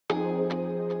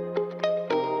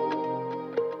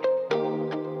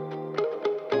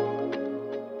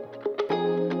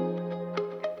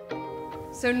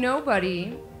So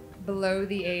nobody below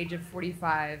the age of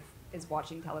 45 is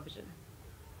watching television,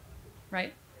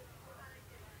 right?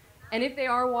 And if they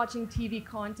are watching TV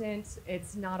content,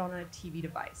 it's not on a TV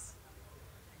device.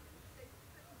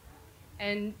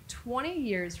 And 20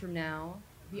 years from now,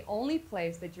 the only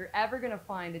place that you're ever going to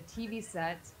find a TV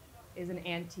set is an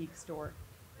antique store,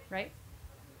 right?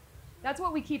 That's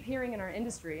what we keep hearing in our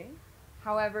industry.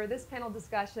 However, this panel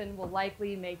discussion will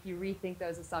likely make you rethink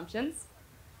those assumptions.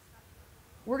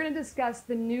 We're going to discuss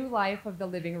the new life of the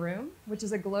living room, which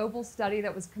is a global study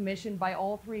that was commissioned by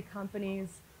all three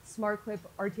companies, SmartClip,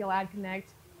 RTL Ad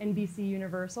Connect, NBC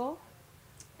Universal.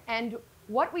 And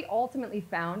what we ultimately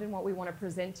found and what we want to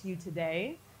present to you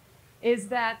today is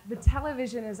that the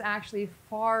television is actually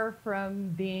far from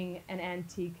being an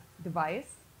antique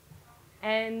device.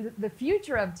 And the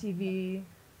future of TV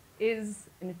is,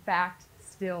 in fact,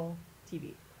 still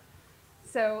TV.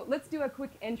 So let's do a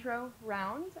quick intro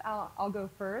round. I'll go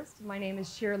first. My name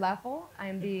is Sheer Leffel. I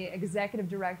am the Executive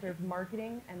Director of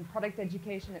Marketing and Product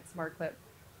Education at SmartClip.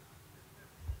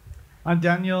 I'm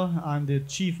Daniel. I'm the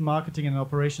Chief Marketing and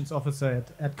Operations Officer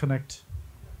at Connect.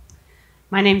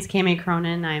 My name's Kami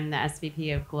Cronin. I'm the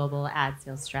SVP of Global Ad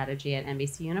Sales Strategy at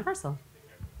NBC Universal.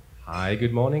 Hi,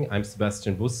 good morning. I'm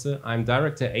Sebastian Busse. I'm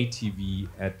Director ATV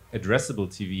at Addressable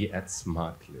TV at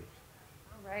SmartClip.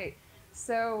 All right.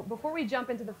 So before we jump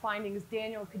into the findings,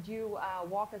 Daniel, could you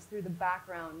walk us through the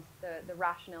background, the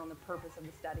rationale and the purpose of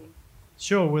the study?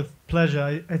 Sure, with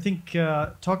pleasure. I think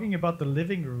talking about the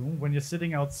living room, when you're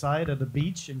sitting outside at the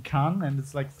beach in Cannes and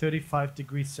it's like 35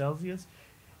 degrees Celsius,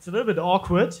 it's a little bit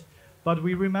awkward, but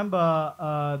we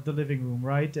remember the living room,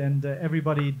 right? And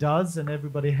everybody does, and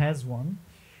everybody has one.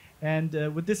 And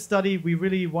with this study, we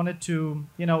really wanted to,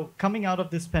 coming out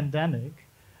of this pandemic,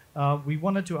 we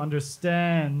wanted to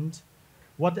understand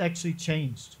what actually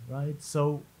changed, right?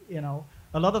 So,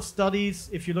 a lot of studies,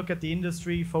 if you look at the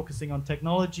industry, focusing on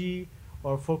technology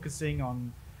or focusing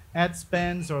on ad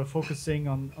spends or focusing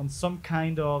on some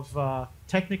kind of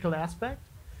technical aspect.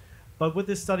 But with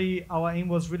this study, our aim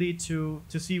was really to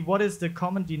see what is the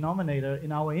common denominator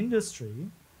in our industry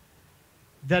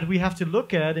that we have to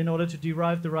look at in order to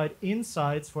derive the right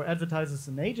insights for advertisers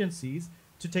and agencies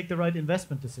to take the right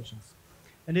investment decisions.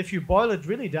 And if you boil it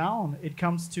really down, it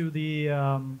comes to the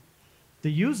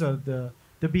user,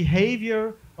 the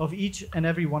behavior of each and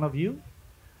every one of you,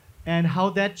 and how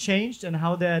that changed and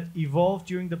how that evolved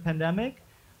during the pandemic,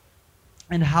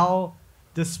 and how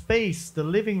the space, the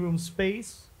living room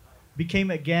space, became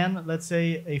again, let's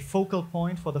say, a focal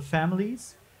point for the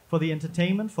families, for the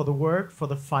entertainment, for the work, for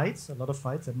the fights, a lot of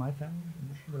fights at my family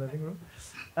in the living room,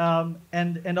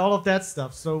 and all of that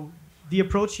stuff. So the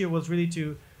approach here was really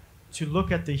to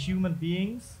look at the human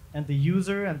beings and the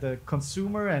user and the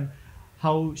consumer and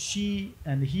how she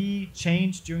and he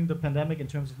changed during the pandemic in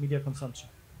terms of media consumption.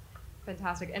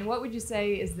 Fantastic. And what would you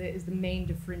say is the main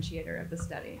differentiator of the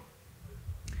study?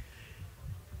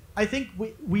 I think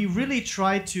we really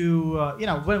tried to,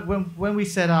 when we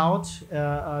set out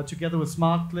together with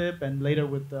SmartClip and later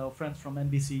with our friends from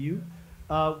NBCU,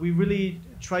 we really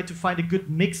tried to find a good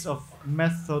mix of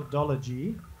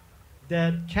methodology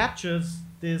that captures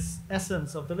this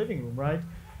essence of the living room, right?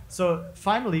 So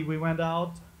finally, we went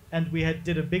out and we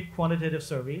did a big quantitative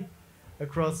survey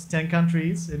across 10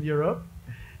 countries in Europe.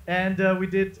 And we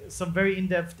did some very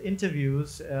in-depth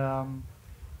interviews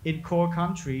in core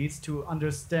countries to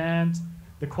understand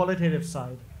the qualitative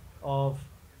side of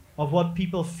what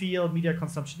people feel media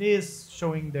consumption is,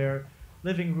 showing their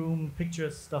living room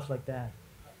pictures, stuff like that.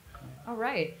 All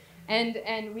right.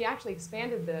 And we actually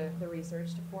expanded the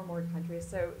research to 4 more countries.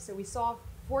 So we saw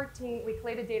 14, we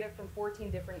collated data from 14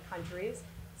 different countries.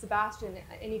 Sebastian,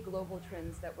 any global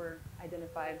trends that were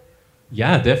identified?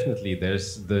 Yeah, definitely.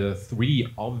 There's the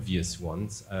 3 obvious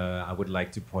ones I would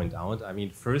like to point out. I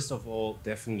mean, first of all,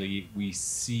 definitely we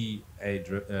see a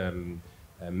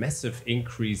massive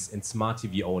increase in smart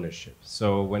TV ownership.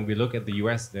 So when we look at the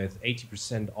US, there's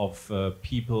 80% of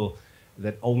people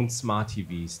that own smart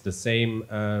TVs. The same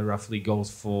roughly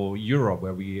goes for Europe,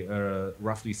 where we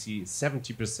roughly see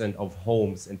 70% of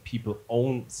homes and people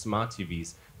own smart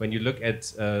TVs. When you look at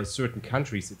certain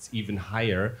countries, it's even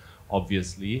higher.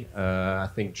 Obviously, I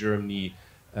think Germany,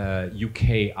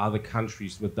 UK are the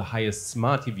countries with the highest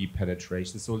smart TV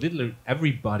penetration. So literally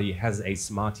everybody has a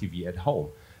smart TV at home.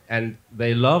 And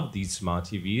they love these smart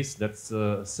TVs. That's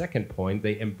the second point.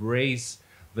 They embrace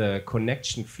the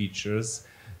connection features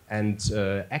and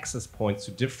access points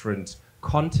to different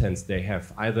contents they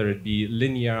have. Either it be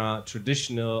linear,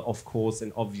 traditional, of course,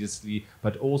 and obviously,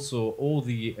 but also all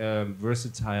the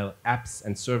versatile apps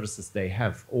and services they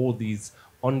have. All these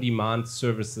on-demand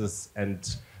services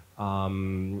and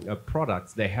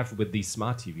products they have with these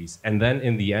smart TVs. And then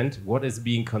in the end, what is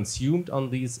being consumed on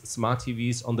these smart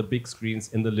TVs, on the big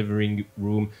screens in the living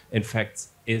room, in fact,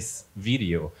 is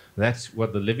video. That's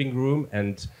what the living room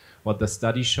and what the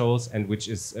study shows, and which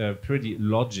is pretty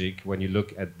logic when you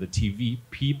look at the TV.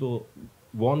 People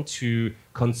want to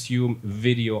consume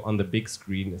video on the big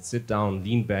screen, sit down,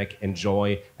 lean back,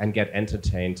 enjoy, and get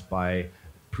entertained by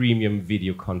premium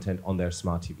video content on their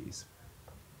smart TVs.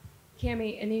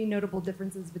 Cami, any notable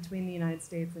differences between the United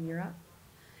States and Europe?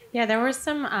 Yeah, there were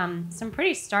some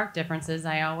pretty stark differences.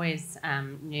 I always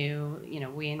knew,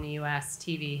 we in the U.S.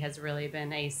 TV has really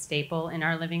been a staple in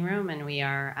our living room, and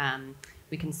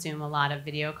we consume a lot of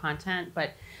video content.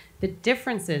 But the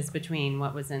differences between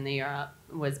what was in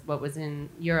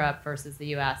Europe versus the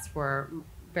U.S. were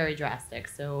very drastic.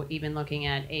 So even looking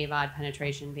at AVOD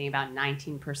penetration being about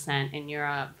 19% in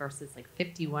Europe versus like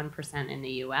 51% in the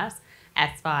U.S.,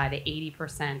 SVOD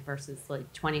 80% versus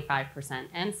like 25%,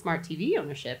 and smart TV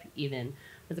ownership even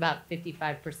was about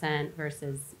 55%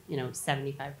 versus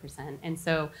 75%. And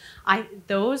so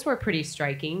those were pretty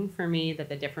striking for me, that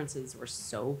the differences were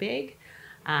so big.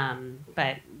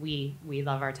 But we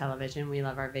love our television, we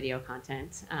love our video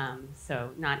content, so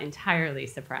not entirely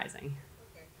surprising.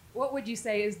 What would you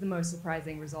say is the most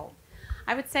surprising result?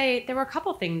 I would say there were a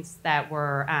couple things that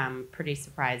were pretty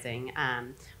surprising.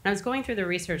 When I was going through the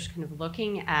research, kind of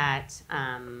looking at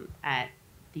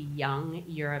the young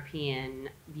European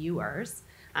viewers,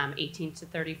 18 to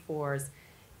 34s,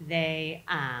 they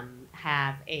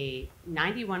have a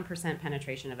 91%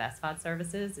 penetration of SVOD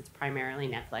services. It's primarily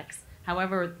Netflix.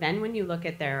 However, then when you look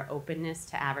at their openness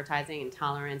to advertising and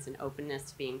tolerance and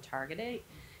openness to being targeted,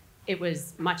 it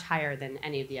was much higher than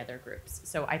any of the other groups.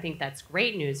 So I think that's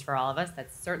great news for all of us.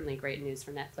 That's certainly great news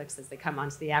for Netflix as they come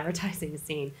onto the advertising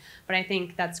scene. But I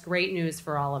think that's great news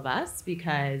for all of us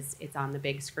because it's on the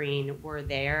big screen. We're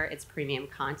there. It's premium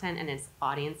content, and it's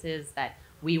audiences that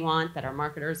we want, that our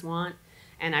marketers want.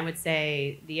 And I would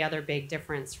say the other big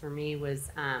difference for me was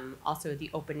also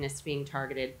the openness being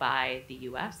targeted by the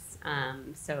US.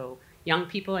 So young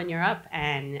people in Europe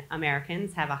and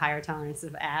Americans have a higher tolerance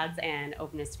of ads and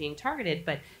openness to being targeted,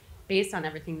 but based on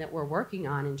everything that we're working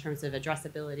on in terms of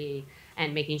addressability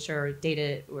and making sure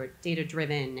we're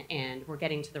data-driven and we're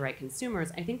getting to the right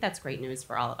consumers, I think that's great news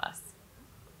for all of us.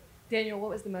 Daniel,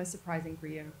 what was the most surprising for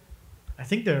you? I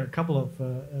think there are a couple of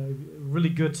really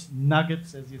good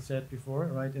nuggets, as you said before,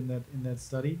 right, in that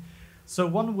study. So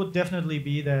one would definitely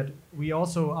be that we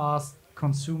also asked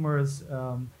consumers,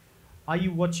 are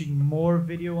you watching more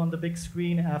video on the big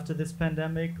screen after this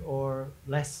pandemic or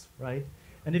less, right?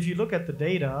 And if you look at the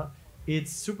data,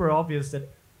 it's super obvious that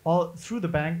all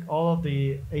of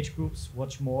the age groups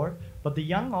watch more, but the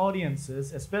young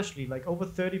audiences, especially like over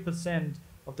 30%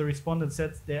 of the respondents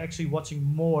said they're actually watching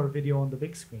more video on the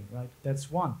big screen, right?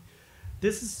 That's one.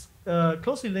 This is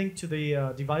closely linked to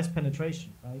the device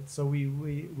penetration, right? So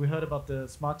we heard about the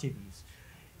smart TVs.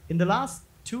 In the last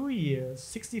 2 years,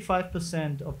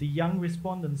 65% of the young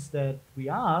respondents that we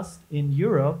asked in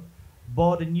Europe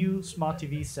bought a new smart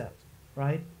TV set,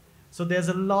 right? So there's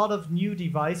a lot of new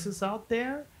devices out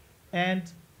there, and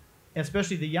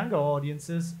especially the younger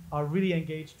audiences are really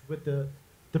engaged with the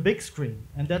big screen.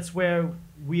 And that's where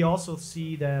we also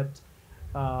see that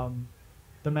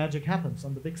the magic happens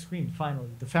on the big screen, finally.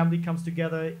 The family comes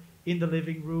together in the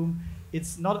living room.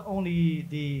 It's not only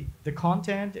the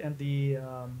content and the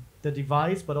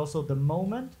device, but also the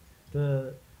moment,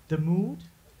 the mood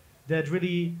that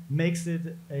really makes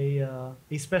it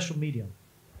a special medium.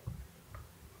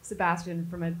 Sebastian,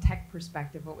 from a tech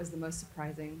perspective, what was the most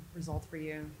surprising result for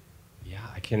you? Yeah,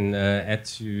 I can add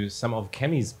to some of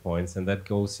Kemi's points, and that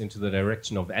goes into the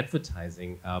direction of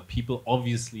advertising. People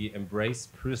obviously embrace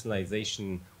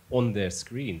personalization on their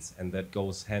screens, and that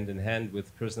goes hand in hand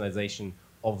with personalization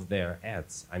of their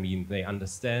ads. I mean,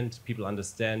 people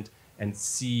understand and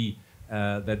see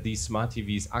that these smart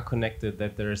TVs are connected,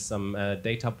 that there are some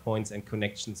data points and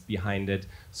connections behind it.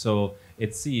 So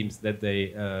it seems that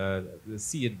they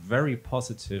see it very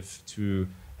positive to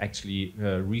actually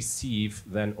receive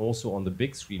then also on the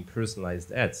big screen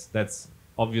personalized ads. That's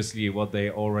obviously what they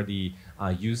already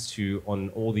are used to on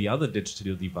all the other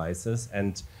digital devices,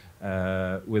 and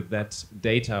with that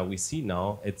data we see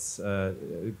now, it's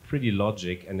pretty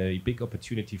logic and a big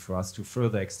opportunity for us to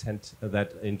further extend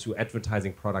that into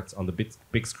advertising products on the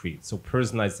big screen. So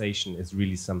personalization is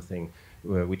really something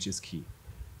which is key.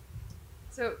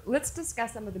 So let's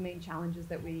discuss some of the main challenges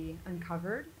that we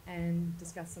uncovered and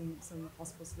discuss some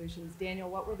possible solutions. Daniel,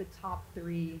 what were the top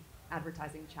 3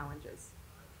 advertising challenges?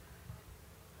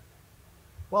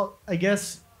 Well, I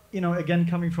guess again,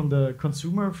 coming from the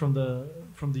consumer, from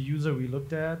the user we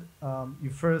looked at, you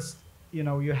first,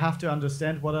 you have to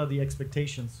understand what are the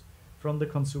expectations from the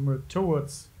consumer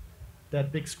towards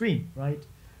that big screen, right?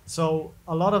 So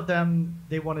a lot of them,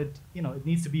 they want it, it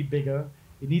needs to be bigger,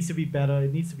 it needs to be better,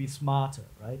 it needs to be smarter,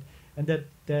 right? And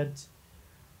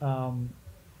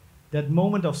that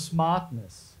moment of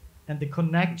smartness and the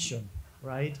connection,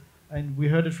 right? And we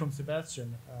heard it from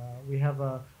Sebastian. We have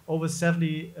over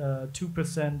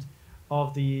 72%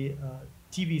 of the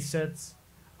TV sets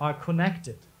are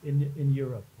connected in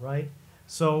Europe, right?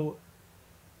 So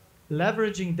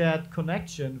leveraging that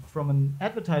connection from an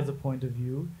advertiser point of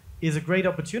view is a great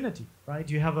opportunity, right?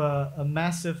 You have a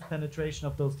massive penetration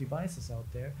of those devices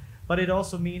out there, but it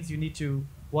also means you need to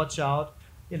watch out,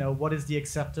 what is the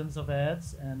acceptance of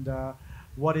ads, and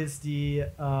what is the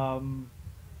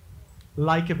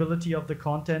likability of the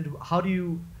content. How do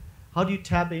you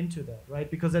tap into that, right?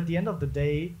 Because at the end of the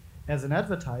day, as an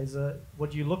advertiser,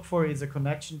 what you look for is a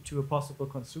connection to a possible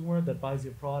consumer that buys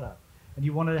your product, and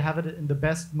you want to have it in the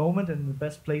best moment and in the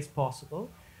best place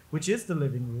possible, which is the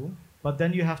living room. But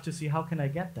then you have to see, how can I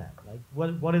get that? Like,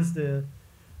 what is the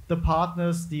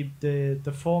partners, the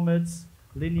formats,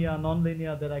 linear,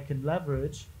 non-linear, that I can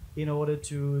leverage in order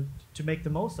to make the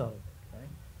most out of it, right?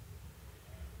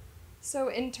 So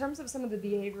in terms of some of the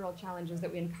behavioral challenges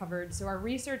that we uncovered, so our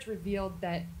research revealed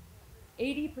that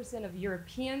 80% of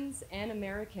Europeans and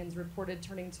Americans reported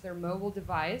turning to their mobile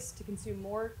device to consume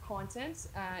more content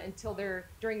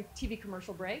during TV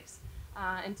commercial breaks,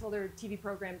 until their TV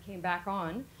program came back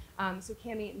on. So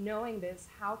Cami, knowing this,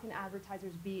 how can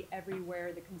advertisers be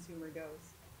everywhere the consumer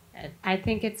goes? I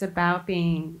think it's about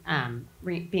being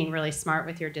really smart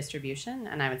with your distribution.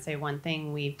 And I would say one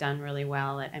thing we've done really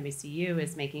well at NBCU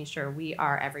is making sure we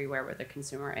are everywhere where the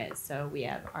consumer is. So we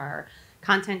have our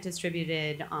content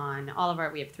distributed on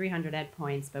we have 300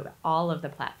 endpoints, but all of the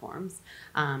platforms.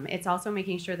 It's also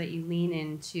making sure that you lean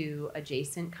into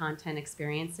adjacent content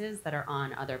experiences that are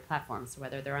on other platforms, so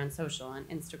whether they're on social, on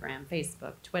Instagram,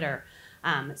 Facebook, Twitter,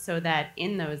 so that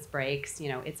in those breaks,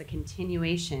 it's a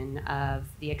continuation of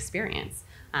the experience.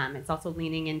 It's also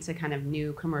leaning into kind of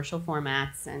new commercial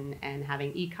formats and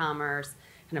having e-commerce,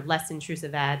 kind of less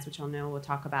intrusive ads, which we'll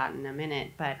talk about in a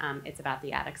minute, but it's about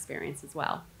the ad experience as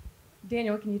well.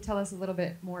 Daniel, can you tell us a little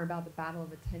bit more about the battle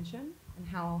of attention and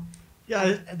how?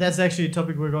 Yeah, that's actually a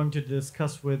topic we're going to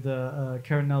discuss with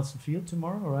Karen Nelson-Field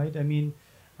tomorrow, right? I mean,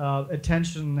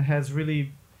 attention has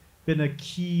really been a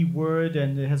key word,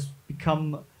 and it has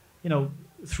become,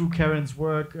 through Karen's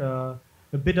work, a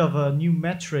bit of a new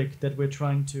metric that we're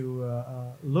trying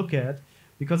to look at,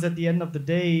 because at the end of the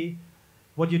day,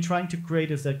 what you're trying to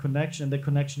create is that connection, and that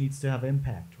connection needs to have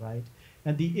impact, right?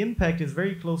 And the impact is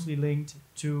very closely linked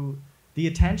to the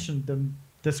attention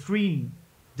the screen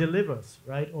delivers,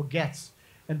 right, or gets.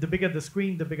 And the bigger the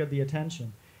screen, the bigger the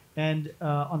attention. And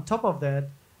on top of that,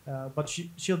 but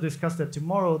she'll discuss that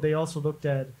tomorrow, they also looked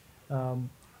at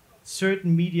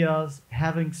certain medias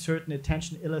having certain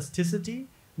attention elasticity,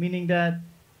 meaning that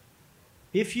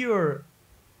if you're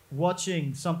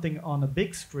watching something on a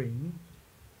big screen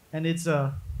and it's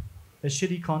a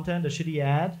shitty content, a shitty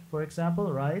ad, for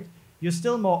example, right, you're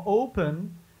still more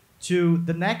open to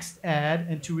the next ad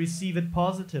and to receive it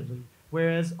positively.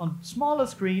 Whereas on smaller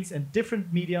screens and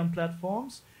different media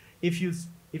platforms, if you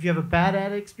have a bad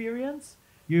ad experience,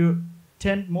 you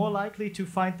tend more likely to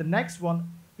find the next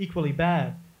one equally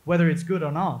bad, whether it's good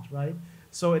or not, right?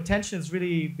 So attention has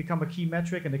really become a key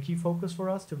metric and a key focus for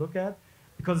us to look at,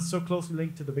 because it's so closely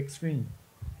linked to the big screen.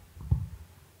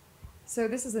 So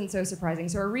this isn't so surprising.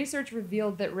 So our research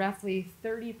revealed that roughly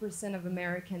 30% of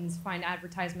Americans find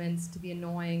advertisements to be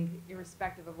annoying,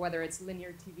 irrespective of whether it's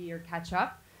linear TV or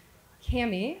catch-up.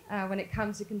 Cami, when it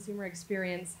comes to consumer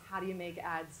experience, how do you make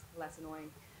ads less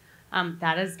annoying?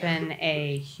 That has been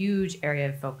a huge area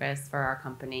of focus for our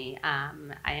company.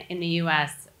 In the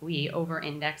US, we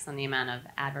over-index on the amount of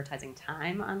advertising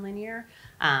time on linear,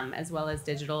 as well as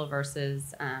digital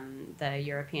versus the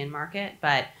European market.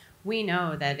 But we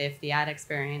know that if the ad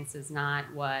experience is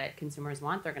not what consumers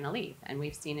want, they're going to leave. And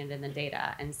we've seen it in the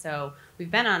data. And so we've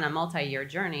been on a multi-year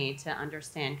journey to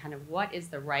understand kind of what is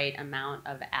the right amount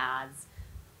of ads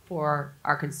for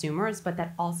our consumers, but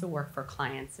that also work for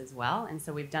clients as well. And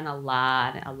so we've done a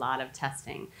lot of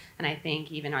testing. And I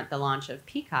think even at the launch of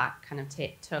Peacock kind of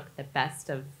took the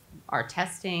best of our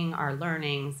testing, our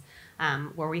learnings,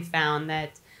 where we found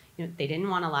that they didn't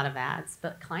want a lot of ads,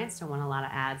 but clients don't want a lot of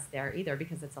ads there either,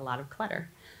 because it's a lot of clutter.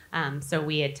 So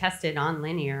we had tested on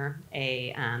linear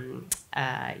a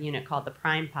unit called the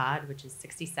Prime Pod, which is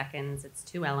 60 seconds. It's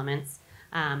 2 elements,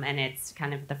 and it's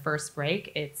kind of the first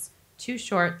break. It's too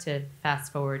short to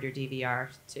fast forward your DVR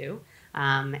to.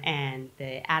 And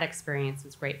the ad experience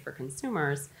was great for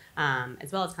consumers,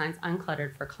 as well as clients,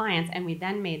 uncluttered for clients. And we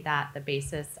then made that the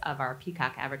basis of our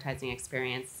Peacock advertising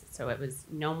experience. So it was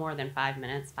no more than 5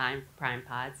 minutes, 5 prime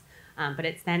pods. But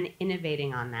it's then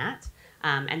innovating on that.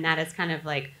 And that is kind of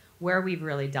like where we've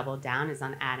really doubled down is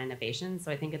on ad innovation.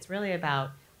 So I think it's really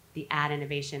about the ad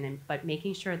innovation, but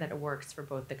making sure that it works for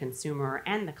both the consumer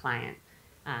and the client.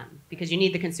 Because you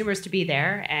need the consumers to be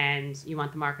there, and you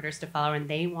want the marketers to follow, and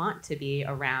they want to be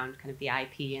around kind of the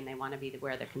IP, and they want to be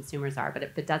where the consumers are. But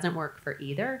if it doesn't work for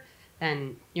either,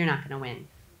 then you're not going to win.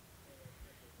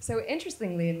 So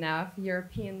interestingly enough,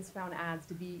 Europeans found ads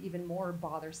to be even more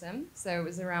bothersome. So it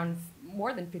was around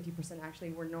more than 50%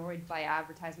 actually were annoyed by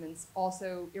advertisements,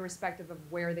 also irrespective of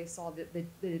where they saw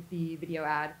the video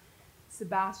ad.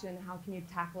 Sebastian, how can you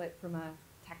tackle it from a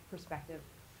tech perspective?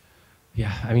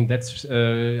 Yeah, I mean, that's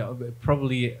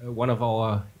probably one of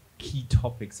our key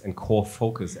topics and core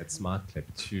focus at SmartClip,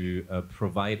 to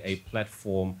provide a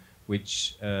platform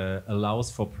which allows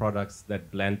for products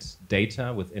that blend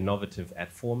data with innovative ad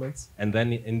formats, and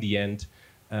then in the end,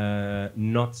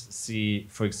 not see,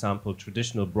 for example,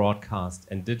 traditional broadcast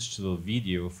and digital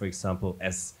video, for example,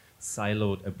 as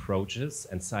siloed approaches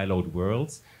and siloed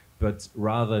worlds, but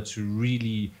rather to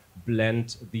really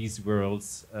blend these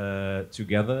worlds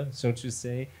together, so to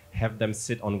say, have them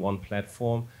sit on one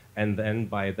platform, and then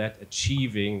by that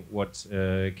achieving what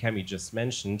Cami just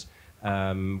mentioned,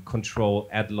 control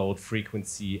ad load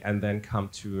frequency, and then come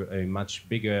to a much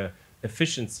bigger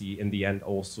efficiency in the end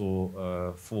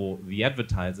also for the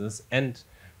advertisers, and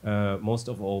most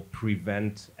of all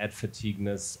prevent ad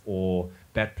fatigueness or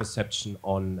bad perception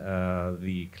on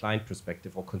the client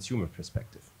perspective or consumer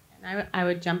perspective. And I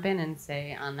would jump in and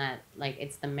say on that, like,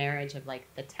 it's the marriage of like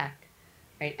the tech,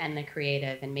 right, and the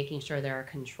creative, and making sure there are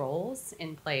controls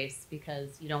in place,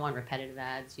 because you don't want repetitive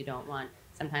ads. You don't want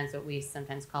sometimes what we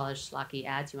sometimes call as schlocky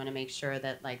ads. You want to make sure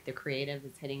that like the creative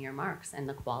is hitting your marks and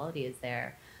the quality is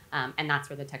there, and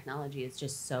that's where the technology is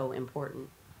just so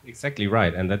important. Exactly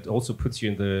right, and that also puts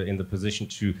you in the position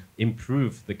to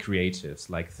improve the creatives.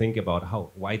 Like, think about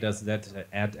why does that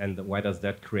ad and why does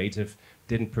that creative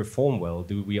didn't perform well?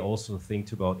 Do we also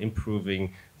think about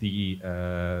improving the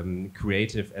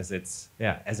creative as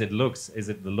it looks? Is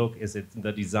it the look? Is it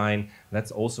the design?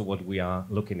 That's also what we are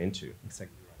looking into.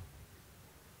 Exactly.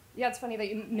 Yeah, it's funny that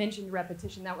you mentioned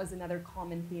repetition. That was another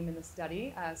common theme in the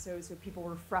study. So people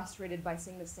were frustrated by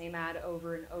seeing the same ad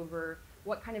over and over.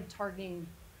 What kind of targeting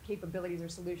capabilities or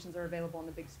solutions are available on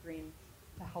the big screen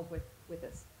to help with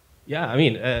this? Yeah, I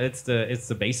mean, it's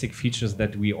the basic features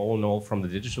that we all know from the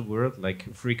digital world.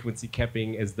 Like, frequency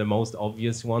capping is the most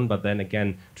obvious one, but then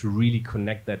again, to really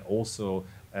connect that also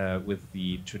with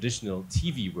the traditional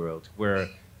TV world, where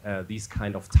these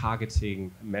kind of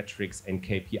targeting metrics and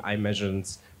KPI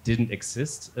measurements didn't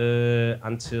exist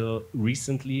until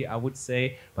recently, I would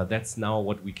say. But that's now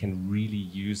what we can really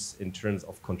use in terms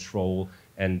of control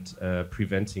and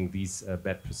preventing these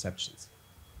bad perceptions.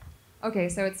 Okay,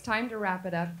 so it's time to wrap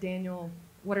it up. Daniel,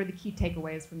 what are the key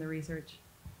takeaways from the research?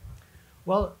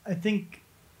 Well, I think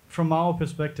from our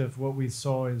perspective, what we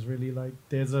saw is really like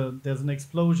there's an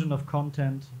explosion of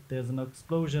content, there's an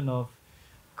explosion of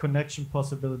connection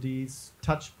possibilities,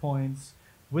 touch points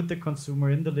with the consumer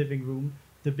in the living room.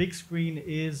 The big screen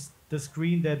is the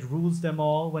screen that rules them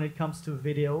all when it comes to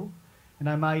video. And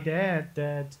I might add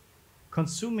that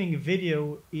consuming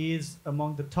video is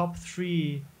among the top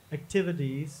 3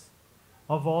 activities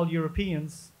of all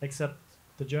Europeans except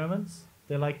the Germans.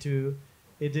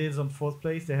 It is on 4th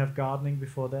place. They have gardening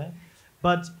before that.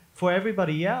 But for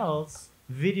everybody else,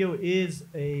 video is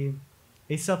a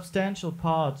substantial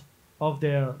part of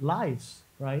their lives,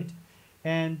 right?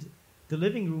 And the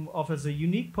living room offers a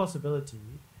unique possibility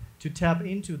to tap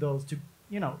into those,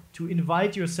 to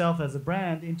invite yourself as a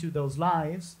brand into those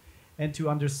lives, and to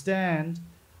understand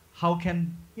how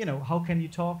can you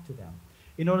talk to them.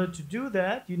 In order to do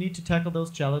that, you need to tackle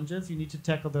those challenges. You need to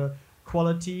tackle the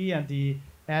quality and the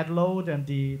ad load and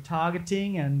the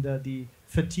targeting and the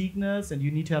fatigueness, and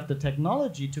you need to have the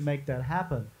technology to make that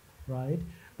happen, right?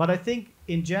 But I think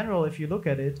in general, if you look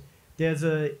at it,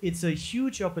 it's a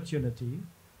huge opportunity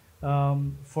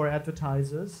for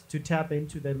advertisers to tap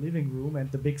into their living room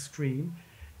and the big screen.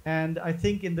 And I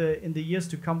think in the years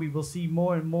to come, we will see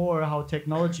more and more how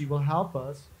technology will help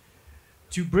us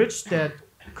to bridge that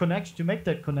connection, to make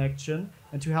that connection,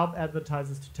 and to help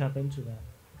advertisers to tap into that.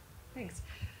 Thanks.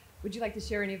 Would you like to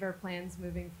share any of our plans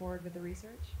moving forward with the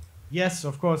research? Yes,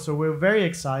 of course. So we're very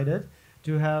excited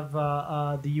to have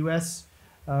the US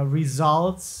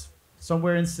results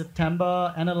somewhere in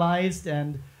September analyzed,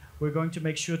 and We're going to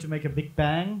make sure to make a big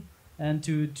bang and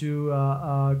to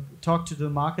talk to the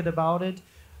market about it.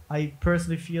 I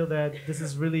personally feel that this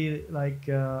is really like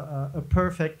a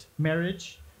perfect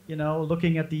marriage. You know,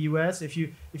 looking at the U.S. If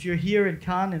you're here in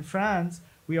Cannes in France,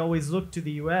 we always look to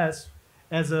the U.S.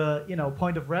 as a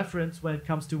point of reference when it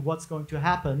comes to what's going to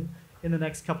happen in the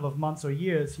next couple of months or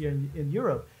years here in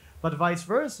Europe. But vice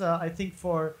versa, I think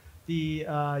for the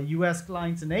U.S.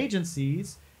 clients and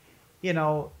agencies,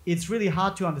 it's really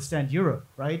hard to understand Europe,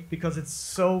 right? Because it's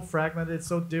so fragmented, it's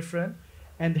so different.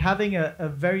 And having a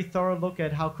very thorough look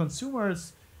at how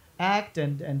consumers act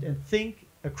and think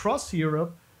across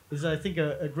Europe is, I think,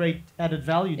 a great added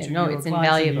value to your it's clients in the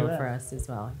invaluable US. for us as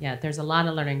well. Yeah, there's a lot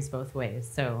of learnings both ways,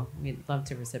 so we'd love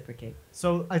to reciprocate.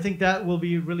 So I think that will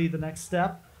be really the next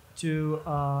step to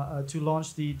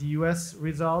launch the US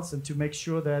results and to make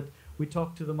sure that we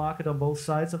talk to the market on both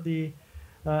sides of the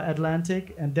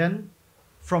Atlantic. And then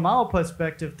from our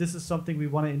perspective, this is something we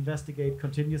want to investigate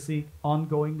continuously,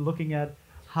 ongoing, looking at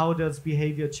how does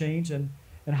behavior change and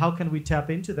how can we tap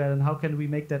into that and how can we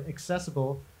make that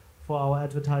accessible for our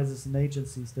advertisers and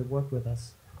agencies that work with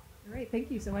us. All right,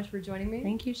 thank you so much for joining me.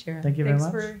 Thank you, Sharon. Thank you very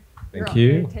Thanks much. for Thank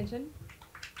your you. attention.